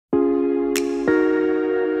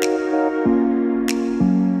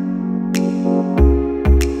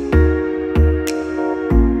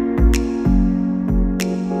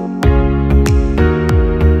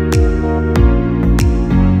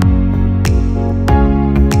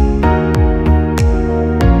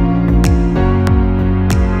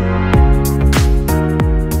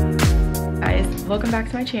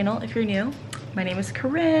channel if you're new. My name is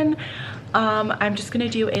Corinne. I'm just gonna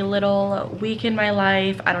do a little week in my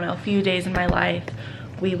life. I don't know, a few days in my life.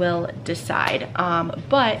 We will decide.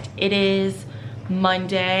 But it is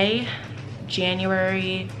Monday,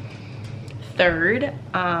 January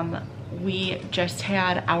 3rd. We just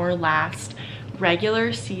had our last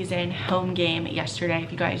regular season home game yesterday.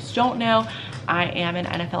 If you guys don't know, I am an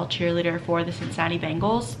NFL cheerleader for the Cincinnati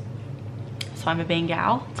Bengals. So I'm a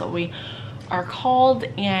Bengal, that's what we are called.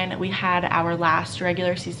 And we had our last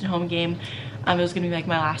regular season home game. It was gonna be like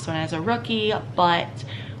my last one as a rookie, but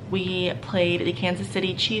we played the Kansas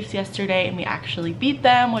City Chiefs yesterday and we actually beat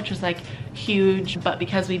them, which was like huge. But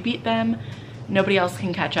because we beat them, nobody else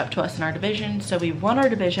can catch up to us in our division. So we won our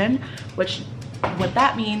division, which what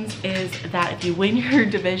that means is that if you win your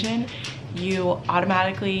division, you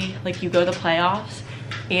automatically, like, you go to the playoffs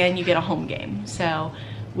and you get a home game. So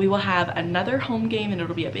we will have another home game and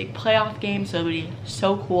it'll be a big playoff game, so it'll be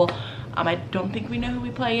so cool. I don't think we know who we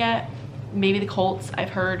play yet. Maybe the Colts,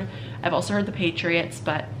 I've heard. I've also heard the Patriots,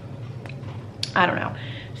 but I don't know.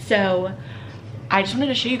 So I just wanted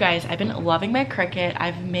to show you guys, I've been loving my Cricut.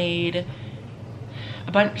 I've made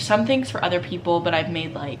some things for other people, but I've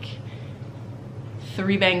made like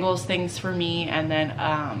 3 Bengals things for me, and then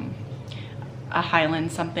a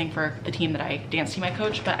Highland something for the team that I dance team I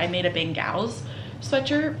coach. But I made a Bengals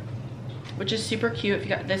sweatshirt, which is super cute. If you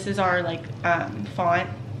got, this is our like font,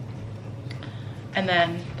 and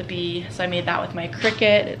then the B. So I made that with my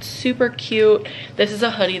Cricut. It's super cute. This is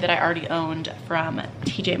a hoodie that I already owned from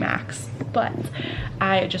TJ Maxx, but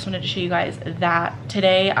I just wanted to show you guys that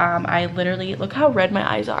today. I literally, look how red my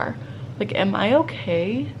eyes are. Like, am I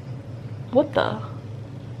okay? What the?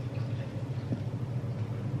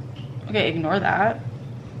 Okay, ignore that.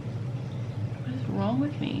 What is wrong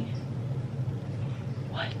with me?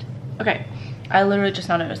 What? Okay, I literally just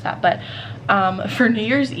now noticed that. But for New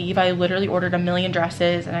Year's Eve, I literally ordered 1 million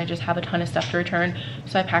dresses and I just have a ton of stuff to return.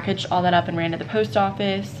 So I packaged all that up and ran to the post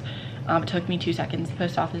office. It took me 2 seconds. The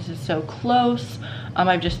post office is so close.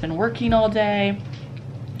 I've just been working all day,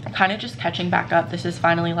 kind of just catching back up. This is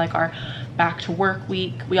finally like our back to work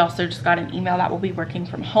week. We also just got an email that we'll be working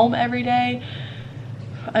from home every day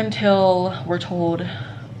until we're told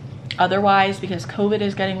otherwise, because COVID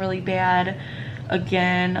is getting really bad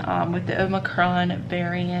again with the Omicron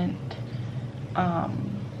variant.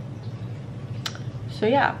 So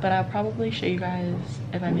yeah, but I'll probably show you guys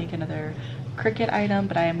if I make another Cricut item,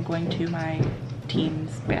 but I am going to my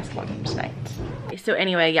team's basketball game tonight. So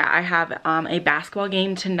anyway, yeah, I have a basketball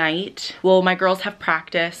game tonight. Well, my girls have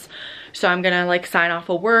practice, so I'm gonna like sign off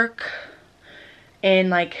of work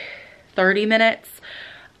in like 30 minutes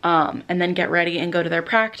and then get ready and go to their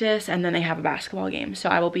practice, and then they have a basketball game. So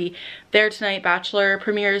I will be there tonight. Bachelor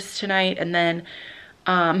premieres tonight, and then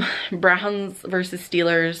Browns versus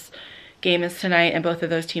Steelers game is tonight, and both of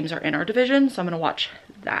those teams are in our division, so I'm gonna watch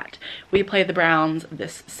that. We play the Browns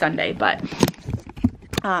this Sunday, but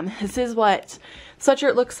this is what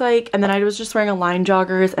sweatshirt looks like. And then I was just wearing a line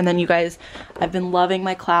joggers, and then you guys, I've been loving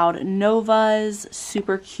my Cloud Novas,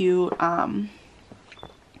 super cute. Got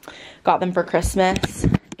them for Christmas.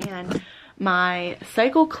 And my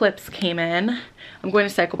cycle clips came in. I'm going to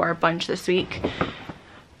Cycle Bar a bunch this week,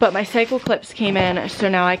 but my cycle clips came in, so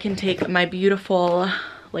now I can take my beautiful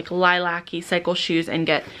like lilac-y cycle shoes and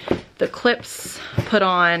get the clips put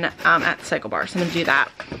on at the Cycle Bar. So I'm gonna do that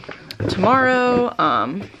tomorrow.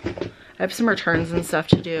 I have some returns and stuff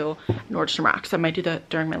to do in Nordstrom Rack, so I might do that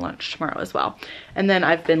during my lunch tomorrow as well. And then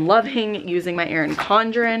I've been loving using my Erin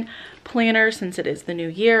Condren planner since it is the new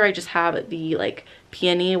year. I just have the like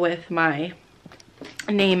peony with my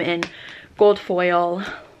name in gold foil.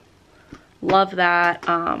 Love that.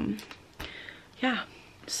 Yeah,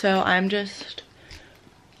 so I'm just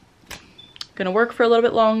gonna work for a little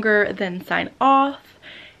bit longer, then sign off,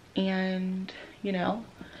 and you know,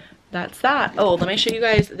 that's that. Oh, let me show you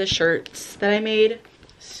guys the shirts that I made.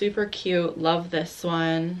 Super cute. Love this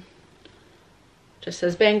one. Just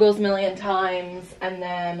says Bengals a million times, and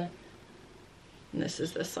then this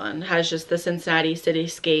is this one. It has just the Cincinnati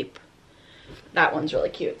cityscape. That one's really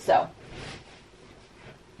cute. So,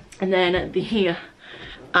 and then the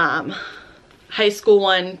high school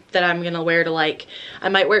one that I'm gonna wear to, like, I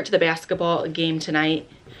might wear it to the basketball game tonight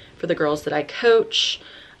for the girls that I coach.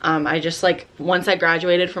 I just, like, once I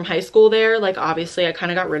graduated from high school there, like, obviously I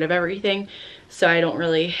kind of got rid of everything, so I don't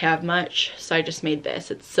really have much, so I just made this.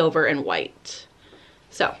 It's silver and white.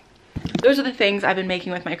 So those are the things I've been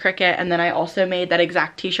making with my Cricut. And then I also made that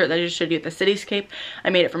exact t-shirt that I just showed you at the cityscape. I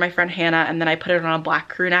made it for my friend Hannah, and then I put it on a black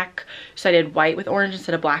crew neck. So I did white with orange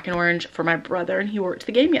instead of black and orange for my brother, and he wore it to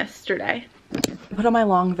the game yesterday. put on my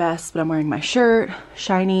long vest, but I'm wearing my shirt,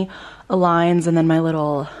 shiny Aligns, and then my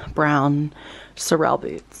little brown Sorel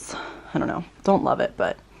boots. I don't know, don't love it,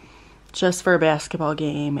 but just for a basketball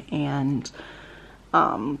game and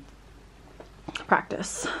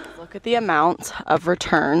practice. Look at the amount of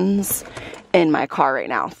returns in my car right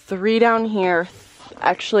now. 3 down here,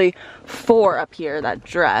 actually 4 up here. That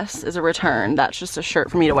dress is a return. That's just a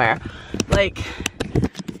shirt for me to wear. Like,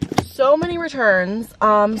 so many returns.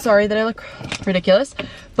 Sorry that I look ridiculous,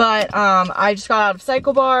 but I just got out of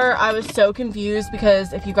Cycle Bar. I was so confused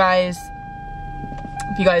because if you guys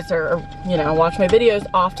are, you know, watch my videos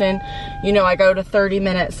often, you know, I go to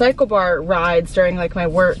 30-minute Cycle Bar rides during like my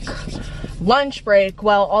work lunch break.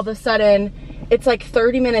 Well, all of a sudden it's like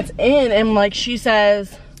 30 minutes in and like she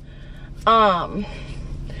says,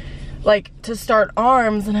 like to start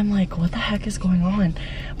arms, and I'm like, what the heck is going on?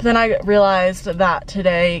 But then I realized that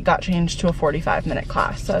today got changed to a 45-minute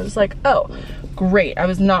class. So I was like, oh, great. I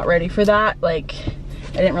was not ready for that. Like,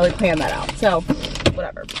 I didn't really plan that out. So,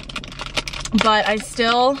 whatever. But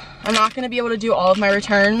I'm not gonna be able to do all of my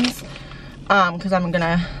returns because I'm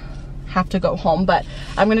gonna have to go home. But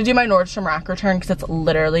I'm gonna do my Nordstrom Rack return because it's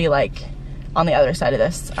literally like on the other side of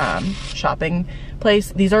this shopping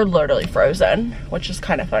place. These are literally frozen, which is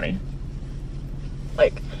kind of funny.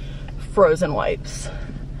 Like frozen wipes.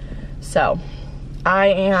 So I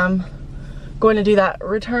am going to do that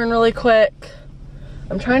return really quick.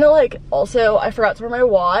 I'm trying to like, also I forgot to wear my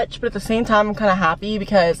watch, but at the same time I'm kind of happy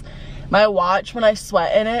because my watch, when I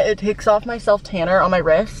sweat in it, it takes off my self tanner on my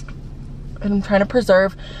wrist, and I'm trying to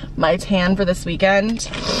preserve my tan for this weekend.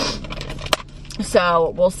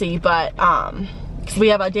 So we'll see, but because we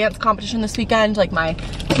have a dance competition this weekend, like my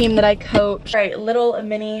team that I coach. All right, little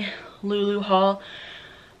mini Lulu haul,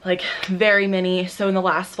 like very mini. So in the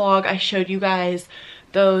last vlog, I showed you guys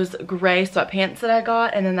those gray sweatpants that I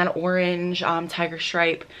got, and then that orange tiger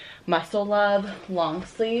stripe Muscle Love long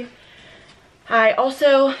sleeve. I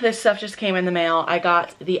also, this stuff just came in the mail. I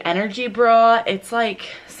got the energy bra. It's like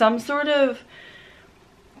some sort of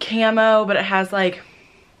camo, but it has like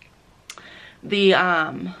the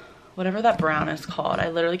whatever that brown is called. I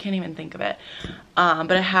literally can't even think of it.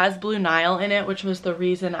 But it has Blue Nile in it, which was the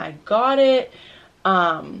reason I got it,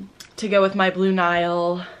 to go with my Blue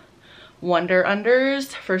Nile Wonder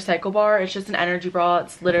Unders for Cycle Bar. It's just an energy bra.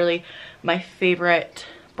 It's literally my favorite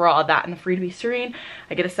bra, that and the Free to Be Serene.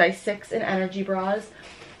 I get a size 6 in energy bras.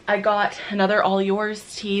 I got another All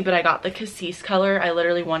Yours tee, but I got the Cassis color. I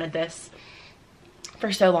literally wanted this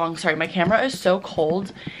for so long. Sorry, my camera is so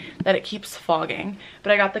cold that it keeps fogging.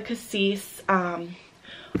 But I got the Cassis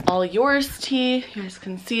All Yours tee. You guys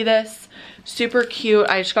can see this. Super cute.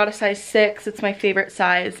 I just got a size 6. It's my favorite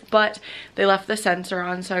size, but they left the sensor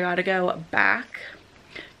on, so I gotta go back.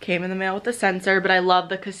 Came in the mail with the sensor, but I love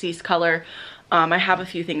the Cassis color. I have a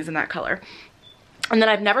few things in that color. And then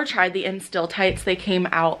I've never tried the Instill tights. They came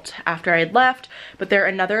out after I had left, but they're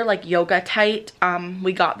another like yoga tight.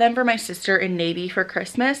 We got them for my sister in navy for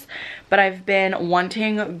Christmas, but I've been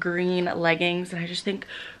wanting green leggings, and I just think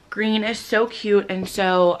green is so cute. And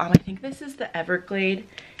so I think this is the Everglade.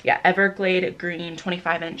 Yeah, Everglade green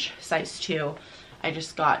 25-inch size 2. I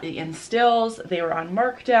just got the Instills. They were on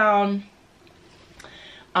markdown.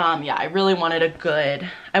 Yeah, I really wanted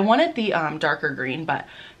I wanted the darker green, but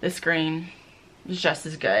this green is just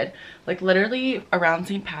as good. Like literally around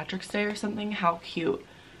St. Patrick's Day or something. How cute.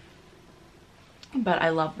 But I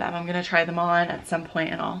love them. I'm gonna try them on at some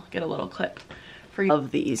point and I'll get a little clip for you. I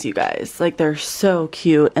love these, you guys. Like they're so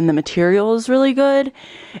cute and the material is really good.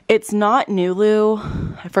 It's not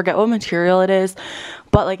Nulu. I forget what material it is,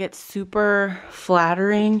 but like it's super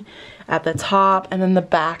flattering at the top, and then the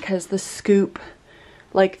back has the scoop.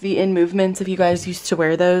 Like the In Movements, if you guys used to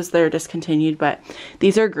wear those, they're discontinued, but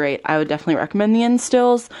these are great. I would definitely recommend the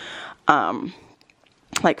Instills,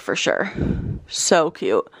 like for sure. So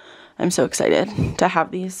cute. I'm so excited to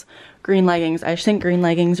have these green leggings. I just think green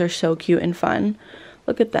leggings are so cute and fun.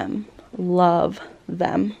 Look at them. Love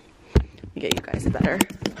them. Let me get you guys a better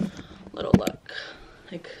little look.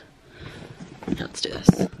 Like, let's do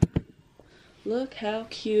this. Look how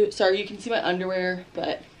cute. Sorry, you can see my underwear,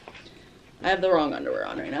 but I have the wrong underwear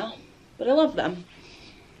on right now, but I love them.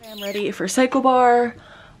 I'm ready for Cycle Bar,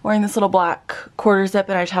 wearing this little black quarter zip,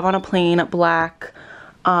 and I just have on a plain black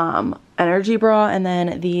energy bra, and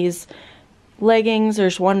then these leggings.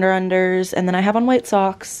 There's Wonder Unders, and then I have on white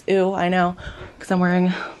socks. Ew, I know, because I'm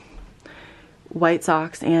wearing white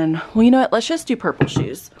socks. And well, you know what, let's just do purple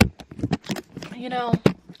shoes. You know,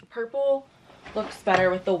 purple looks better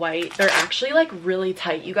with the white. They're actually like really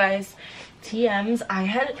tight, you guys. TMs, I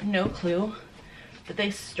had no clue that they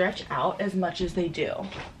stretch out as much as they do.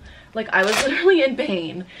 Like, I was literally in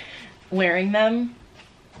pain wearing them.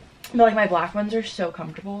 But like my black ones are so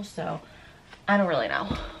comfortable, so I don't really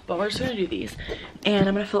know. But we're just gonna do these. And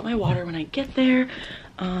I'm gonna fill up my water when I get there.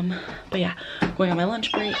 But yeah, going on my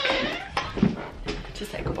lunch break to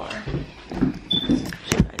Psycho Bar. Show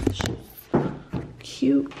you guys the shoes.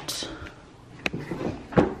 Cute.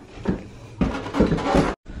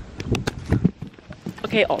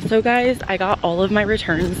 Okay, also guys, I got all of my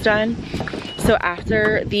returns done. So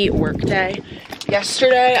after the work day,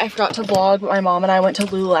 yesterday I forgot to vlog, but my mom and I went to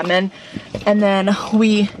Lululemon, and then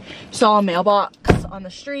we saw a mailbox on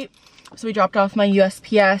the street. So we dropped off my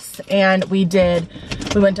USPS, and we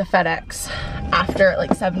went to FedEx after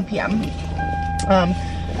like 7 p.m.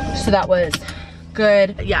 So that was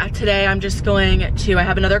good. Yeah, today I'm just going to, I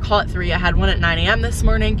have another call at 3. I had one at 9 a.m. this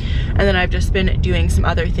morning, and then I've just been doing some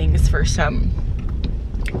other things for some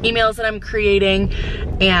emails that I'm creating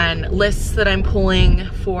and lists that I'm pulling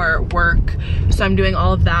for work. So I'm doing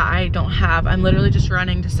all of that. I'm literally just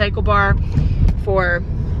running to Psycho Bar for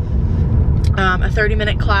a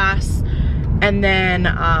 30-minute class, and then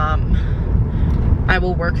I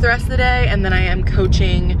will work the rest of the day, and then I am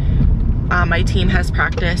coaching. My team has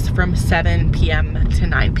practice from 7 p.m. to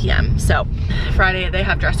 9 p.m. So Friday they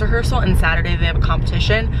have dress rehearsal, and Saturday they have a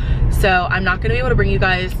competition. So I'm not gonna be able to bring you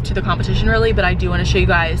guys to the competition really, but I do wanna show you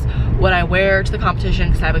guys what I wear to the competition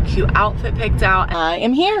because I have a cute outfit picked out. I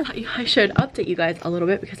am here. I should update you guys a little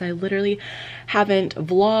bit because I literally haven't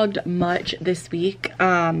vlogged much this week.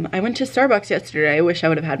 I went to Starbucks yesterday. I wish I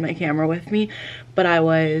would have had my camera with me, but I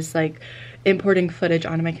was like importing footage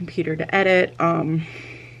onto my computer to edit.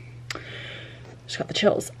 Just got the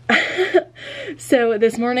chills. So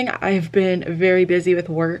this morning I've been very busy with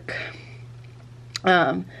work.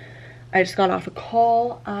 I just got off a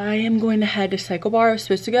call. I am going to head to Psycho Bar. I was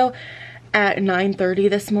supposed to go at 9:30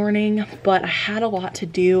 this morning, but I had a lot to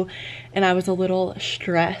do and I was a little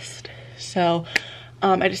stressed. So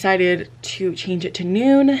I decided to change it to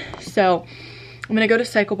noon. So I'm gonna go to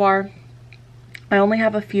Psycho Bar. I only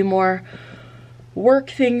have a few more work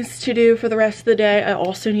things to do for the rest of the day. I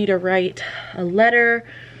also need to write a letter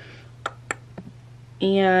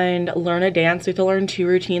and learn a dance. We have to learn 2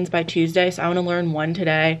 routines by Tuesday, so I want to learn 1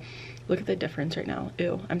 today. Look at the difference right now.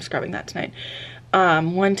 Ew, I'm scrubbing that tonight.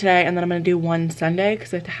 1 today, and then I'm going to do 1 Sunday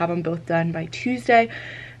because I have to have them both done by Tuesday.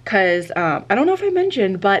 Because I don't know if I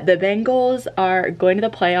mentioned, but the Bengals are going to the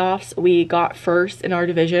playoffs. We got first in our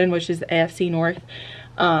division, which is the AFC North.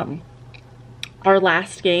 Our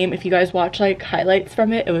last game, if you guys watch like highlights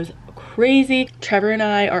from it, it was crazy. Trevor and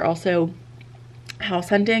I are also house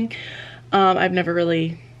hunting. I've never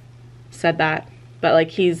really said that, but like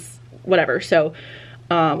he's whatever. So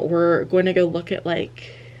we're going to go look at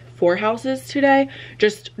like 4 houses today,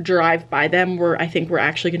 just drive by them. I think we're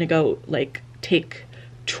actually going to go like take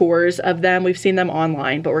tours of them. We've seen them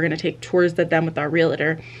online, but we're going to take tours of them with our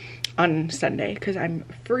realtor on Sunday because I'm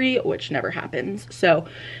free, which never happens. So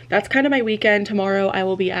that's kind of my weekend. Tomorrow I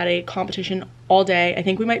will be at a competition all day. I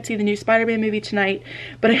think we might see the new Spider-Man movie tonight,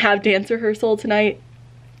 but I have dance rehearsal tonight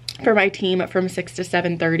for my team from 6 to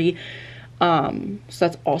 7:30. So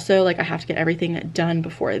that's also like I have to get everything done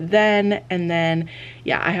before then, and then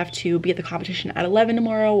yeah, I have to be at the competition at 11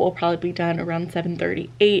 tomorrow. We'll probably be done around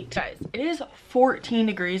 7:38. Guys, it is 14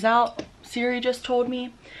 degrees out. Siri just told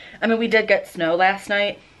me. I mean, we did get snow last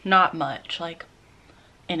night. Not much, like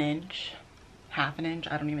an inch, half an inch,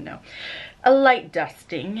 I don't even know. A light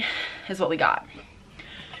dusting is what we got.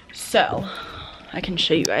 So I can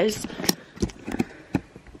show you guys.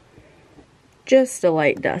 Just a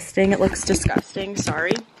light dusting. It looks disgusting,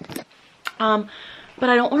 sorry. But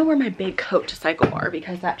I don't want to wear my big coat to Psycho Bar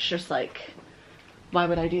because that's just like, why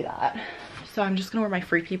would I do that? So I'm just gonna wear my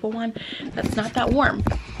Free People one that's not that warm.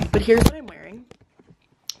 But here's what I'm wearing.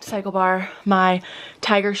 Psycho Bar, my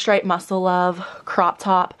Tiger Stripe Muscle Love crop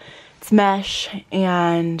top. It's mesh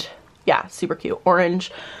and yeah, super cute,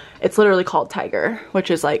 orange. It's literally called Tiger, which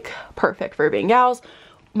is like perfect for being gals.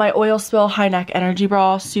 My oil spill high neck energy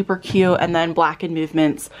bra, super cute, and then Black and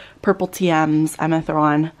Movements purple TMs. I'm gonna throw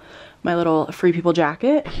on my little Free People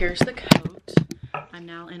jacket. Here's the coat. I'm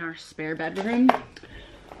now in our spare bedroom,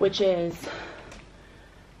 which is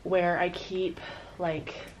where I keep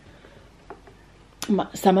like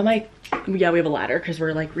some of my, yeah, we have a ladder because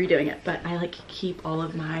we're like redoing it, but I like keep all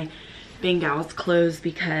of my Bengals clothes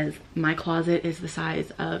because my closet is the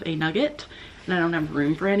size of a nugget and I don't have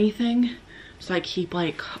room for anything. So I keep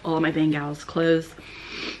like all of my Bengals clothes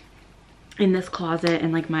in this closet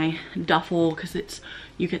and like my duffel because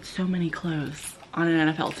you get so many clothes on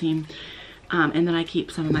an NFL team. And then I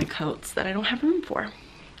keep some of my coats that I don't have room for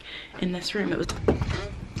in this room.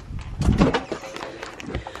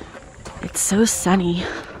 It's so sunny.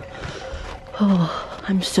 Oh,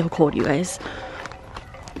 I'm so cold, you guys.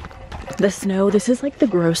 The snow, this is like the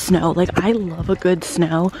gross snow. Like, I love a good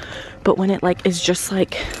snow, but when it like is just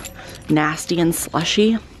like nasty and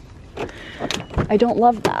slushy, I don't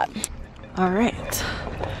love that. All right.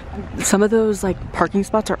 Some of those like parking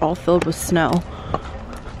spots are all filled with snow,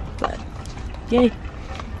 but yay.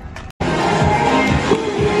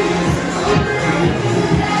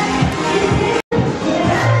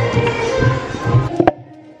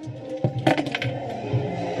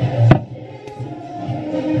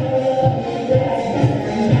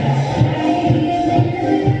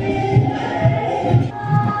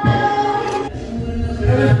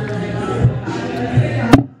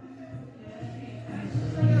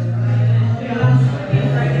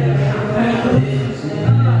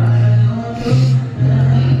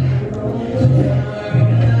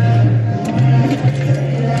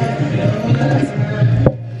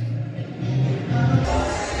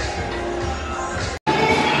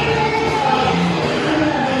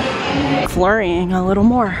 Flurrying a little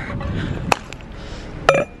more.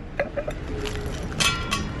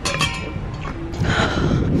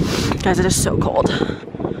 Guys, it is so cold.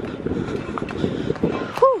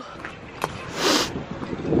 Whew.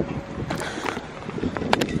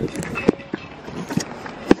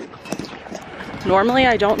 Normally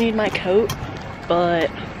I don't need my coat, but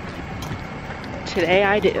today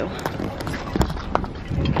I do.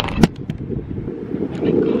 Oh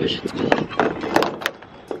my gosh, it's cold.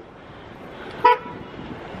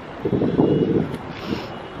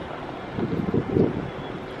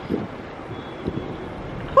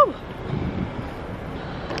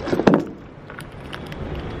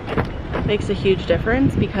 Makes a huge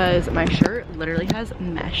difference because my shirt literally has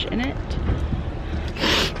mesh in it.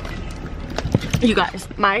 You guys,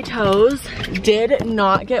 my toes did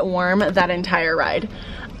not get warm that entire ride.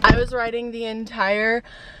 I was riding the entire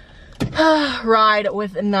ride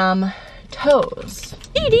with numb toes.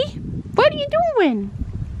 Edie, what are you doing?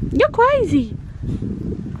 You're crazy.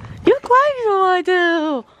 You're crazy, I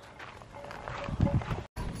do.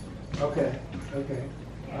 Okay,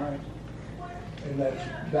 all right. And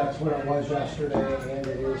that's what it was yesterday, and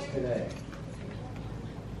it is today.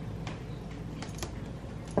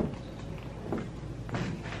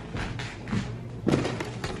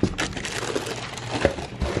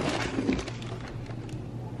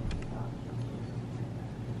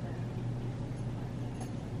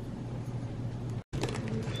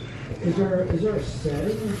 Is there a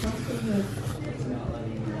setting or something that it's not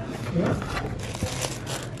letting you know? Yeah.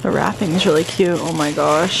 The wrapping is really cute. Oh my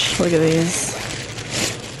gosh, look at these.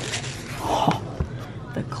 Oh,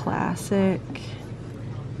 the classic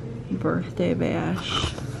birthday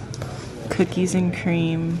bash. Cookies and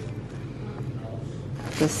cream.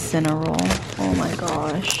 The Cinnarol. Oh my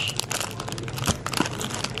gosh.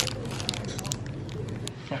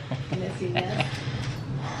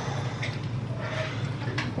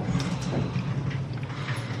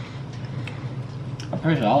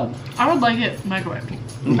 Pretty solid. I would like it microwaved.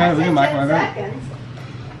 Okay, we can microwave it.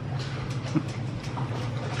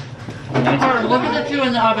 Look at the two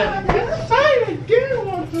in the oven.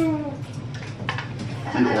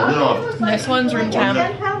 This one's room temp.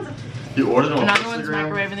 You ordered on Another one's Instagram?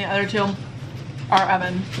 microwave, and the other two are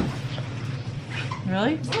oven.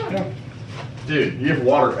 Really? Yeah. Dude, you have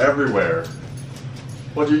water everywhere.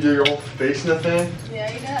 What do you do? Your whole face in the thing? Yeah,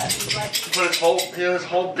 he does. He's like, He put his whole he beer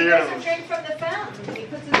doesn't in drink from the fountain. He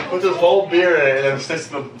puts his whole beer in it and then sticks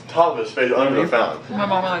the top of his face under the fountain. My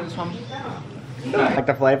mom likes this one. Like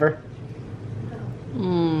the flavor?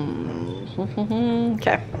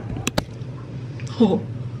 Okay.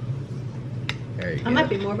 There you go. That might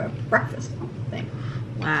be more of a breakfast thing.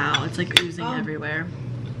 Wow, it's like oozing everywhere.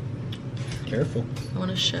 Careful. I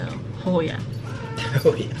want to show. Oh yeah.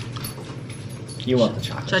 Oh yeah. You want the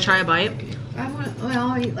chocolate. Should I try a bite?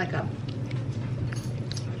 I'll eat like a.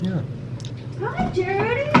 Yeah. Hi,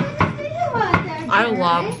 Jerry. I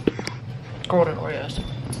love golden Oreos.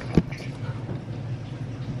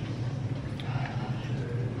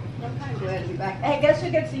 I'm kind of glad to be back. Hey, guess who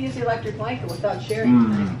gets to use the electric blanket without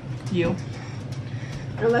sharing? You.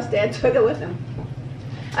 Unless Dad took it with him.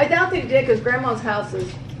 I doubt that he did because Grandma's house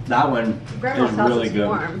is That one Grandma's is house really is good.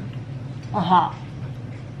 warm.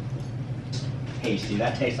 Tasty.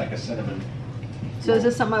 That tastes like a cinnamon. So is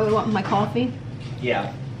this something I would want in my coffee?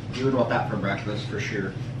 Yeah. You would want that for breakfast for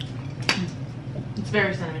sure. It's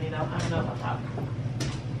very cinnamony though. I don't know about that.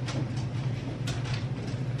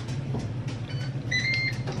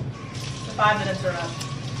 The 5 minutes are up.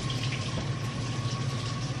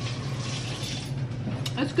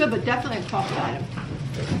 That's good, but definitely a coffee item.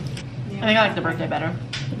 I think I like the birthday better.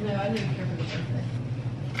 No, I didn't care for the birthday.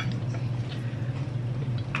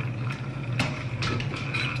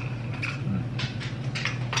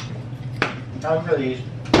 Time for these.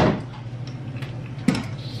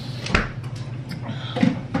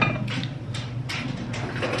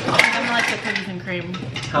 I'm gonna like the cookies and cream the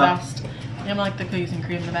best. I'm gonna like the cookies and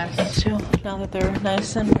cream the best too, now that they're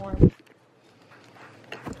nice and warm.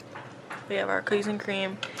 We have our cookies and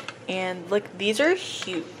cream, and look, these are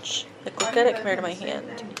huge. Like, look at it compared to my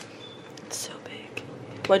hand. It's so big.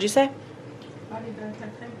 What'd you say?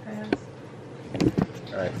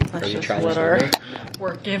 Alright, That's are you just trying what this our over?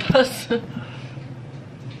 work gave us. What's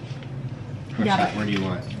that? Where do you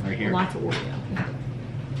want? Right here. Lots of Oreo.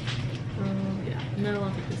 Yeah. No,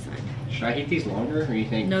 I'll take this side. Should I heat these longer, or you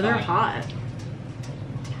think? No, they're fine? hot.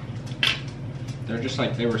 They're just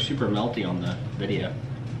like, they were super melty on the video.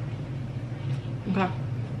 Okay.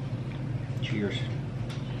 Cheers.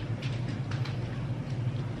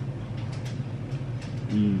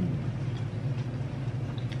 Mmm.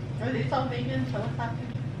 Are these all vegan? So what's happening?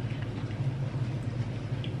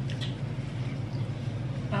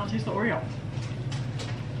 I don't taste the Oreo.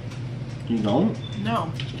 You don't?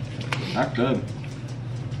 No. That's good.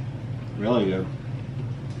 Really good.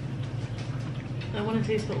 I want to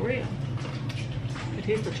taste the Oreo. I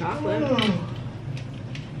taste the chocolate.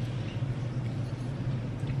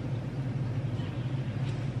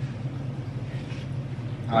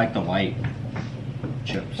 I like the white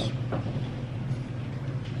chips.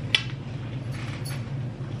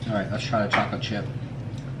 Alright, let's try the chocolate chip.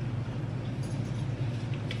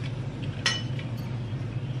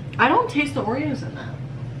 I don't taste the Oreos in that.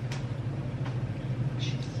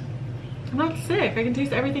 I'm not sick. I can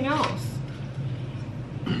taste everything else.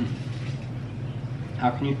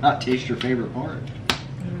 How can you not taste your favorite part? I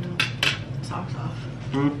don't know. Socks off.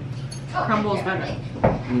 Hmm? Crumbles better.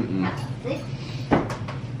 Mm-mm.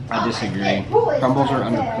 I disagree. Crumbles are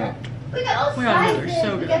undercooked. We got all Oh my God, sizes. they're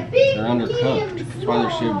so We good. got big, They're undercooked. medium, That's why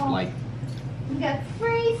they're so, small. like, We got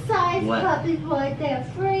free size What? puppies right there.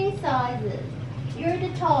 Free sizes. You're the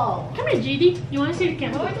tall. Come here, GD. You want to see the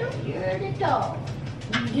camera? You're the tall.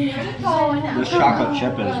 You're the tall one. this chocolate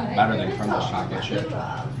chip is better than Crumble's chocolate chip.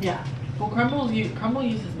 Yeah. Well, Crumble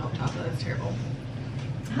uses milk chocolate. That's terrible.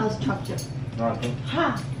 How's chocolate chip?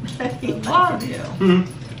 Ha! I love you.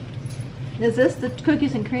 Is this the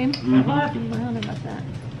cookies and cream? Mhm. I don't know about that.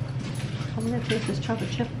 I'm gonna taste this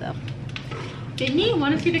chocolate chip though. Sydney, you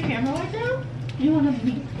want to see the camera right now? You wanna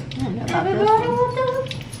be? I don't know about this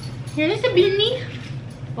one. Here's the Binny.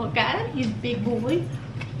 Look at him. He's a big boy.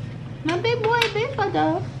 My big boy, big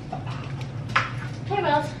dog. Hey,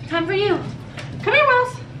 Wells. Time for you. Come here,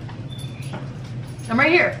 Wells. I'm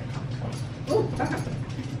right here.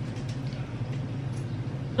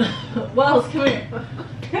 Wells, come here.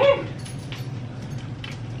 Come here.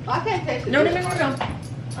 I can't taste it. No.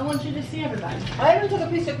 I want you to see everybody. I even took a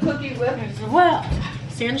piece of cookie with. Well,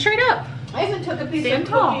 stand straight up. I even took a piece Stand of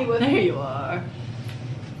tall. cookie with. There you are.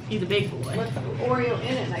 He's a big boy. With Oreo in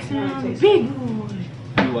it, and I can taste it. Big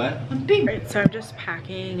boy. You what? Right, so I'm just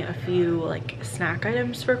packing a few like snack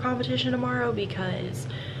items for competition tomorrow because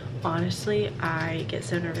honestly I get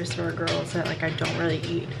so nervous for girls that like I don't really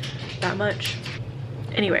eat that much.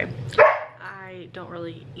 Anyway, I don't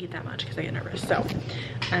really eat that much because I get nervous. So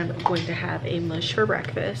I'm going to have a mush for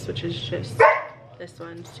breakfast, which is just this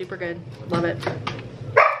one. Super good. Love it.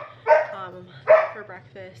 For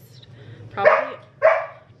breakfast, probably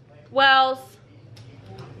Wells.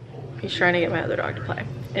 He's trying to get my other dog to play.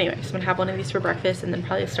 Anyway, so I'm gonna have one of these for breakfast and then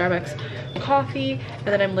probably a Starbucks coffee. And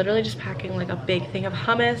then I'm literally just packing like a big thing of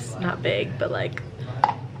hummus. Not big, but like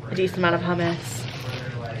a decent amount of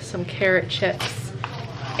hummus. Some carrot chips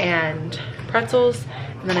and pretzels.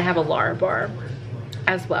 And then I have a Larabar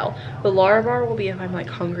as well. The Larabar will be if I'm like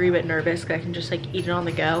hungry but nervous because I can just like eat it on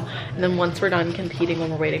the go. And then once we're done competing, when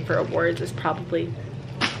we're waiting for awards, is probably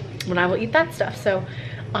when I will eat that stuff. So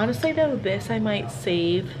honestly though, this I might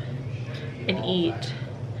save and eat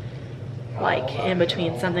like in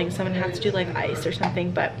between something. Someone has to do like ice or something,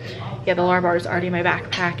 but yeah, the Larabar is already in my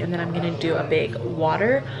backpack. And then I'm gonna do a big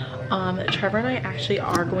water. Trevor and I actually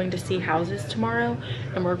are going to see houses tomorrow,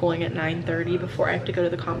 and we're going at 9:30 before I have to go to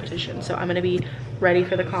the competition. So I'm gonna be ready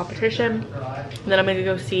for the competition, and then I'm gonna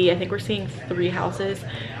go see, I think we're seeing 3 houses,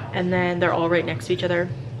 and then they're all right next to each other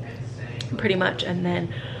pretty much. And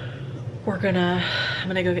then I'm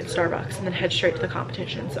gonna go get Starbucks and then head straight to the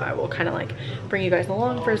competition. So I will kind of like bring you guys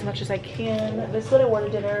along for as much as I can. This is what I wore to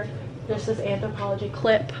dinner. This is Anthropology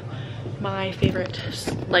Clip, my favorite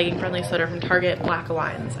legging friendly sweater from Target, black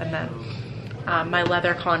Hawaiians, and then my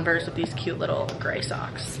leather Converse with these cute little gray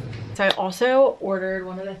socks. I also ordered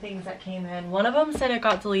one of the things that came in. One of them said it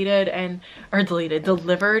got delivered and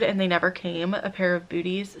they never came, a pair of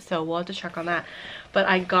booties, so we'll have to check on that. But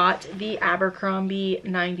I got the Abercrombie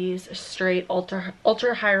 90s straight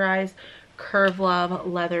ultra high rise curve love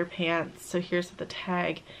leather pants. So here's what the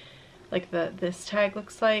tag, like this tag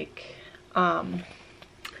looks like. And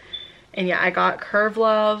yeah, I got curve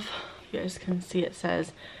love. You guys can see it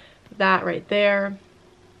says that right there.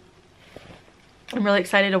 I'm really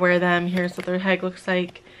excited to wear them. Here's what their tag looks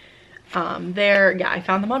like. Yeah, I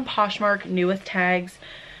found them on Poshmark, new with tags,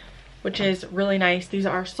 which is really nice. These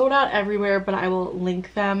are sold out everywhere, but I will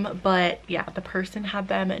link them. But yeah, the person had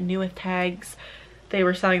them new with tags. They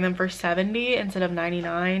were selling them for $70 instead of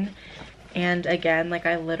 $99. And again, like,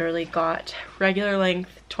 I literally got regular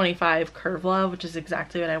length 25 curve love, which is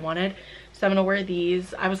exactly what I wanted. So I'm gonna wear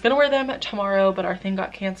these. I was gonna wear them tomorrow, but our thing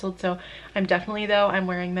got canceled. So I'm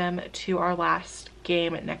wearing them to our last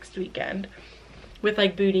game next weekend with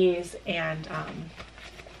like booties and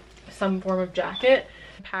some form of jacket.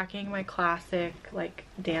 I'm packing my classic like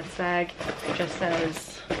dance bag. It just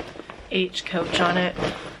says H Coach on it.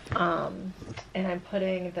 And I'm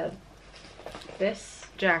putting this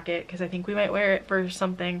jacket because I think we might wear it for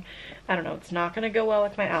something. I don't know, it's not gonna go well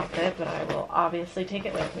with my outfit, but I will obviously take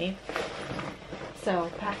it with me.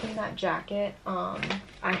 So packing that jacket,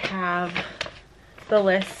 I have the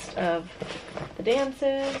list of the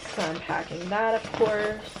dances, so I'm packing that, of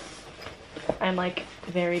course. I'm like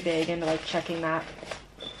very big into like checking that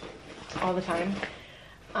all the time.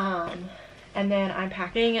 And then I'm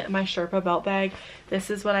packing my Sherpa belt bag.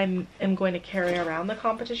 This is what I am going to carry around the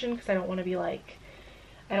competition because I don't want to be like,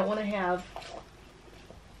 I don't want to have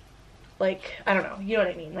like, I don't know, you know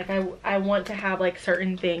what I mean? Like I want to have like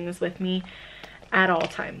certain things with me at all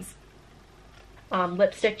times.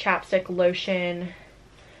 Lipstick, chapstick, lotion,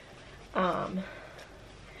 and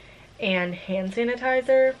hand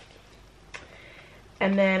sanitizer.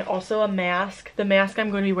 And then also a mask. The mask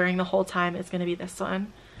I'm going to be wearing the whole time is going to be this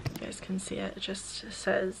one. You guys can see it. It just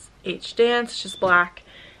says H Dance, it's just black.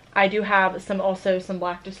 I do have also some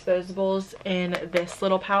black disposables in this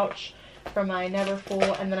little pouch for my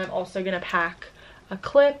Neverfull. And then I'm also going to pack a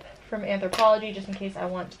clip from Anthropologie just in case I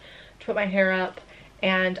want to put my hair up.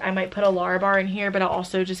 And I might put a Larabar in here, but I'll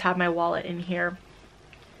also just have my wallet in here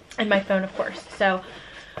and my phone, of course. So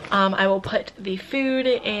I will put the food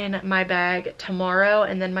in my bag tomorrow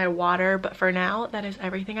and then my water, but for now that is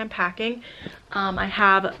everything I'm packing. I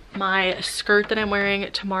have my skirt that I'm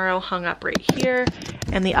wearing tomorrow hung up right here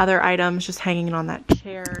and the other items just hanging on that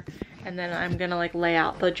chair. And then I'm gonna like lay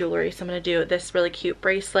out the jewelry. So I'm gonna do this really cute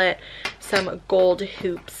bracelet, some gold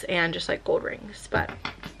hoops, and just like gold rings. But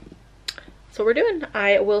that's what we're doing.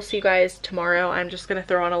 I will see you guys tomorrow. I'm just gonna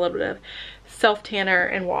throw on a little bit of self tanner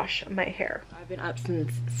and wash my hair. I've been up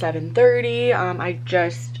since 7:30. I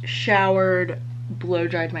just showered, blow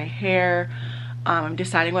dried my hair. I'm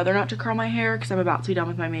deciding whether or not to curl my hair because I'm about to be done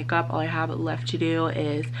with my makeup. All I have left to do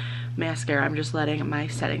is mascara. I'm just letting my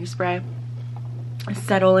setting spray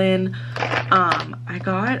settle in. I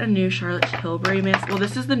got a new Charlotte Tilbury mask. Well,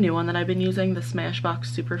 this is the new one that I've been using, the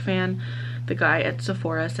Smashbox Superfan. The guy at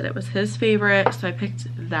Sephora said it was his favorite, so I picked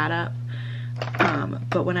that up.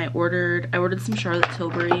 But when I ordered some Charlotte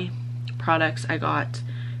Tilbury products. I got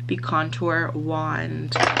the contour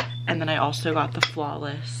wand, and then I also got the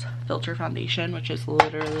Flawless filter foundation, which has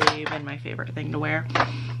literally been my favorite thing to wear.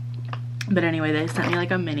 But anyway, they sent me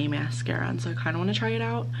like a mini mascara, and so I kind of want to try it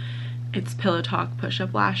out. It's Pillow Talk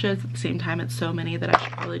push-up lashes. At the same time, it's so many that I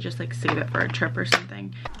should probably just like save it for a trip or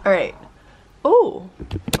something. All right. Oh,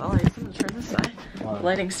 well, I guess I'm gonna turn this side. The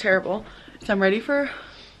lighting's terrible. So I'm ready for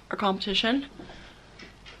our competition.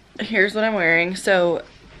 Here's what I'm wearing. So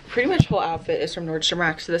pretty much whole outfit is from Nordstrom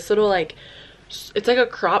Rack. So this little like, it's like a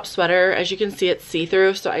crop sweater. As you can see, it's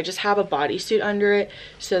see-through. So I just have a bodysuit under it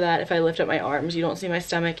so that if I lift up my arms, you don't see my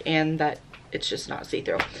stomach, and that it's just not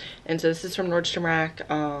see-through. And so this is from Nordstrom Rack.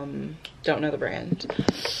 Don't know the brand.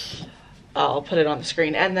 I'll put it on the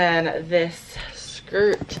screen. And then this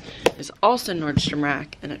skirt is also Nordstrom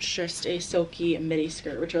Rack, and it's just a silky midi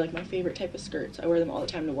skirt, which are like my favorite type of skirts. I wear them all the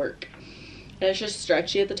time to work. And it's just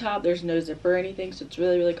stretchy at the top. There's no zipper or anything, so it's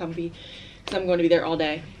really, really comfy because I'm going to be there all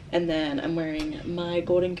day. And then I'm wearing my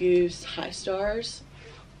Golden Goose High Stars.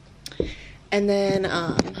 And then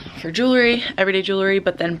for jewelry, everyday jewelry,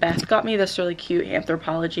 but then Beth got me this really cute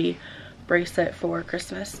Anthropologie bracelet for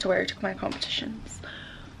Christmas to wear to my competitions.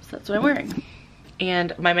 So that's what I'm wearing.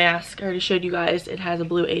 And my mask, I already showed you guys, it has a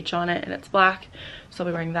blue H on it and it's black, so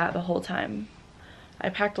I'll be wearing that the whole time. I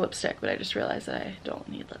packed lipstick, but I just realized that I don't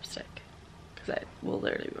need lipstick because I will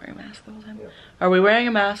literally be wearing a mask the whole time. Yeah. Are we wearing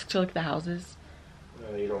a mask to like the houses?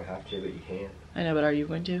 Oh, you don't have to, but you can. I know, but are you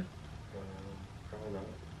going to? Probably not.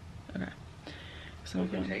 Okay. So You I'm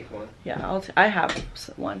can going take one. yeah, I have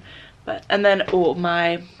one, but and then oh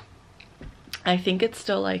I think it's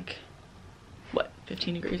still like what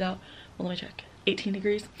 15 degrees out. Well, let me check. 18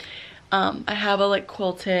 degrees. I have a like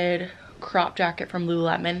quilted crop jacket from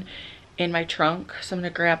Lululemon in my trunk, so I'm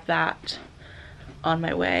gonna grab that on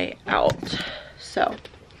my way out. So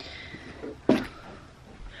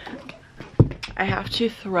I have to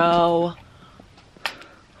throw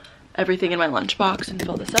everything in my lunchbox and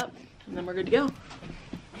fill this up, and then we're good to go.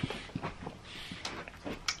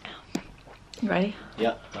 You ready?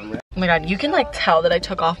 Yep, I'm ready. Oh my god, you can like tell that I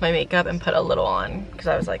took off my makeup and put a little on because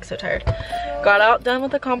I was like so tired. Got done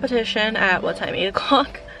with the competition at what time? 8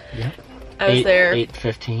 o'clock? Yep. I was there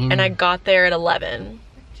 8:15. and I got there at 11.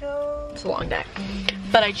 It's a long day.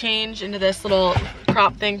 But I changed into this little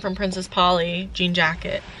crop thing from Princess Polly, jean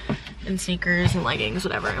jacket and sneakers and leggings,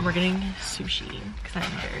 whatever. And we're getting sushi because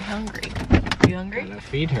I'm very hungry. Are you hungry? Gonna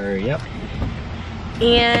feed her, yep.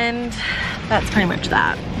 And that's pretty much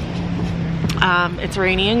that. It's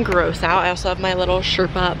rainy and gross out. I also have my little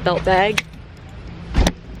Sherpa belt bag.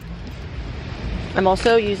 I'm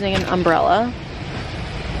also using an umbrella,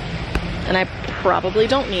 and I probably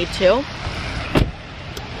don't need to,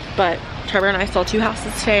 but Trevor and I saw 2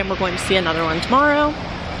 houses today and we're going to see another one tomorrow.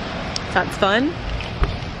 That's fun.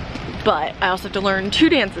 But I also have to learn 2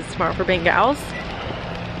 dances tomorrow for being gals.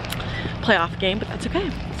 Playoff game, but that's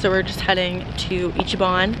okay. So we're just heading to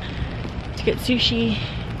Ichiban to get sushi,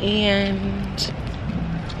 and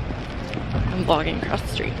I'm vlogging across the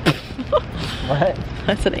street. What?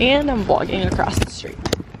 I said, and I'm vlogging across the street.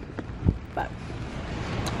 But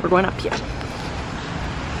we're going up here.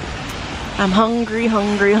 I'm hungry,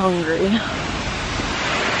 hungry, hungry.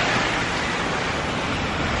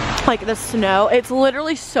 Like the snow, it's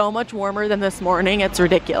literally so much warmer than this morning. It's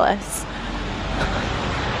ridiculous.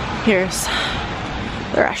 Here's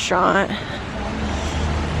the restaurant.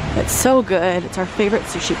 It's so good. It's our favorite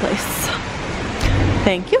sushi place.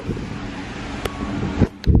 Thank you.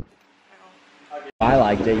 I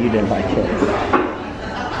liked it, you didn't like it.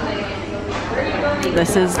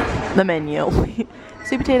 This is the menu.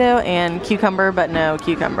 Sweet potato and cucumber, but no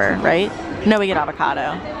cucumber, right? No, we get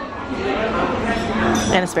avocado.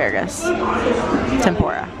 And asparagus.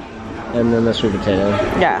 Tempura. And then the sweet potato.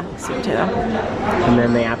 Yeah, sweet potato. And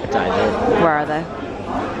then the appetizer. Where are they?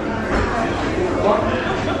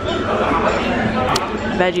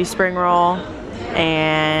 Veggie spring roll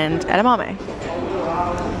and edamame.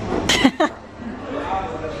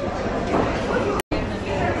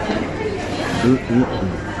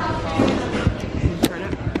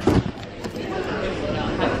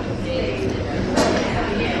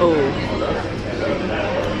 Oh,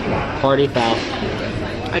 Party foul.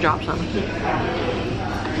 I dropped some.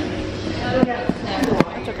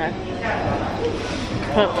 That's okay.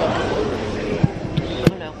 Oh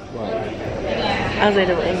no. What? As I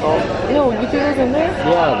did with angle. No, you threw those in there?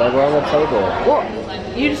 Yeah, they were on the table. Well,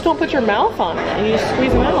 you just don't put your mouth on it and you just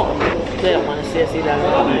squeeze them out. They don't want to see us eat that.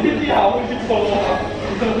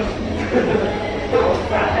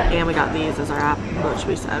 And we got these as our which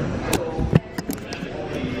we said.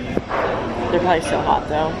 They're probably so hot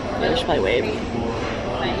though. Yeah, we should probably wait.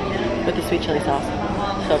 With the sweet chili sauce.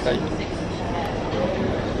 So good.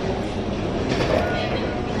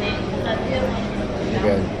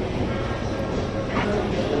 Good.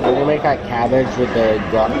 We're gonna make that cabbage with the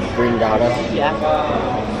green gouda. Yeah.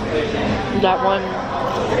 That one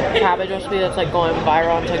cabbage recipe that's like going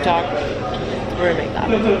viral on TikTok. We're gonna make that.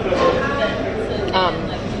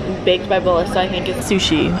 Baked by Ballista, I think it's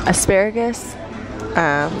sushi, asparagus,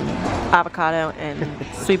 avocado, and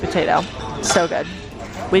sweet potato. So good.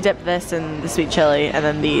 We dipped this in the sweet chili and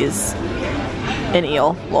then these in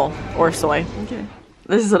eel, well, or soy. Okay.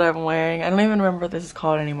 This is what I'm wearing. I don't even remember what this is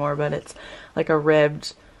called anymore, but it's like a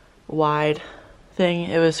ribbed wide thing.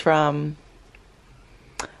 It was from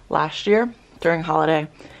last year during holiday.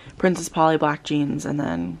 Princess Polly black jeans and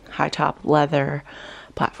then high top leather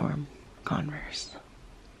platform Converse.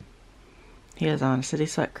 He has on a City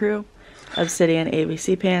Sweat Crew, Obsidian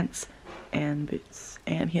ABC pants, and boots.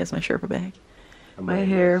 And he has my Sherpa bag. My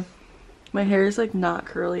hair is like not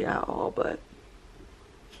curly at all, but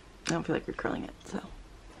I don't feel like you're curling it, so.